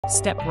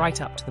Step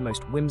right up to the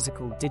most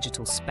whimsical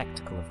digital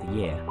spectacle of the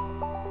year.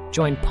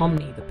 Join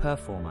Pomni the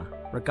Purr-former,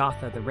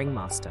 Ragatha the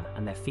Ringmaster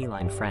and their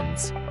feline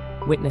friends.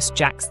 Witness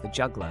Jax the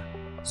Juggler,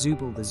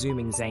 Zooble the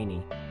Zooming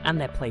Zany and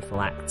their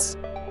playful acts.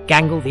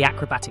 Gangle the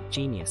acrobatic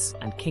genius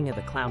and King of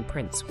the Clown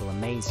Prince will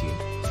amaze you.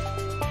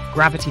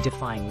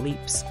 Gravity-defying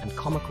leaps and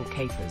comical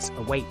capers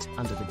await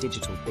under the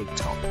digital big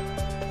top.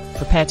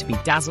 Prepare to be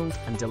dazzled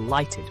and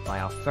delighted by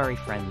our furry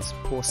friends'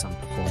 paw-some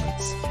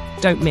performance.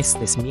 Don't miss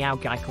this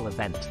meow-gical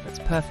event that's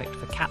perfect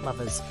for cat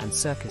lovers and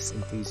circus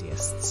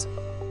enthusiasts.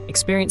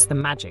 Experience the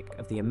magic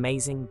of the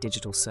amazing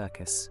digital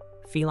circus,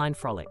 feline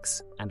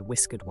frolics, and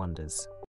whiskered wonders.